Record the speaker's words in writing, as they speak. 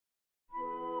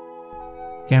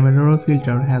Camera Raw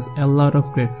Filter has a lot of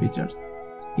great features.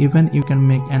 Even you can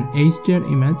make an HDR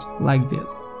image like this.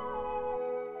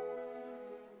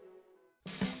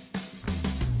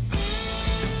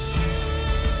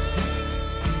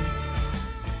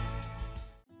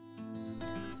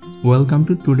 Welcome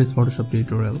to today's Photoshop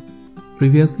tutorial.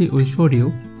 Previously we showed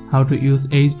you how to use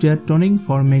HDR toning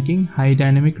for making high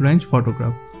dynamic range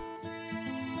photograph.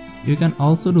 You can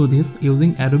also do this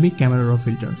using Adobe Camera Raw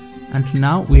Filter, and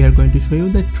now we are going to show you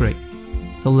the trick.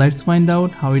 So let's find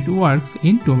out how it works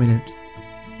in 2 minutes.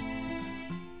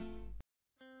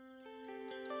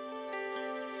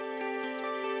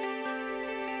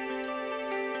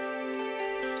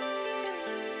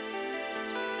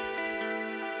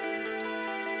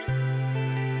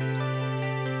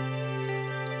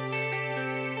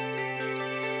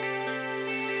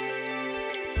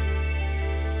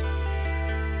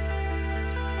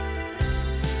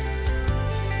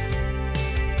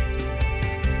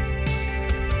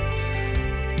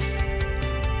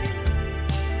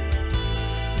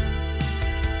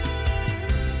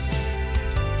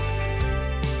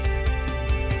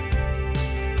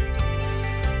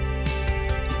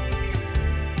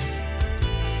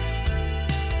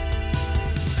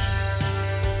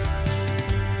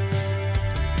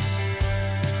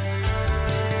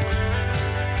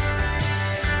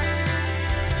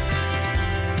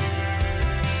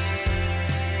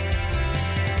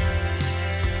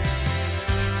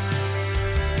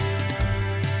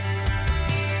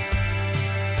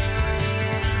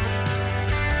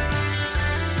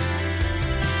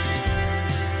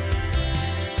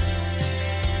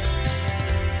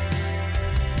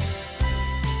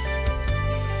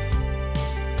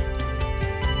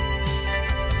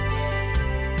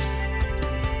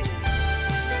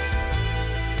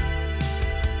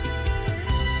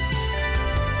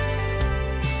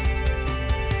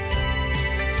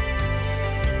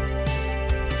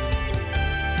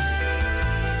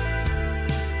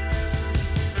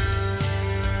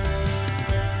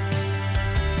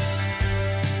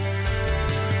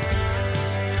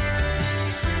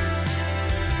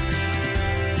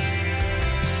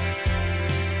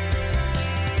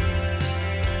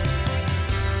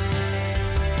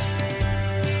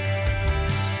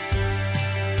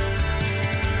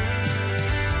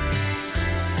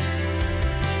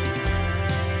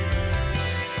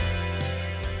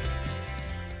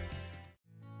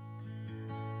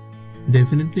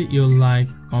 Definitely your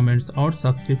likes, comments or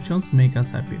subscriptions make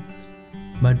us happy.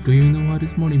 But do you know what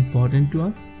is more important to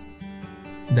us?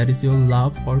 That is your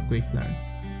love for quick learn.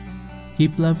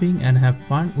 Keep loving and have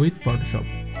fun with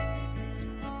Photoshop.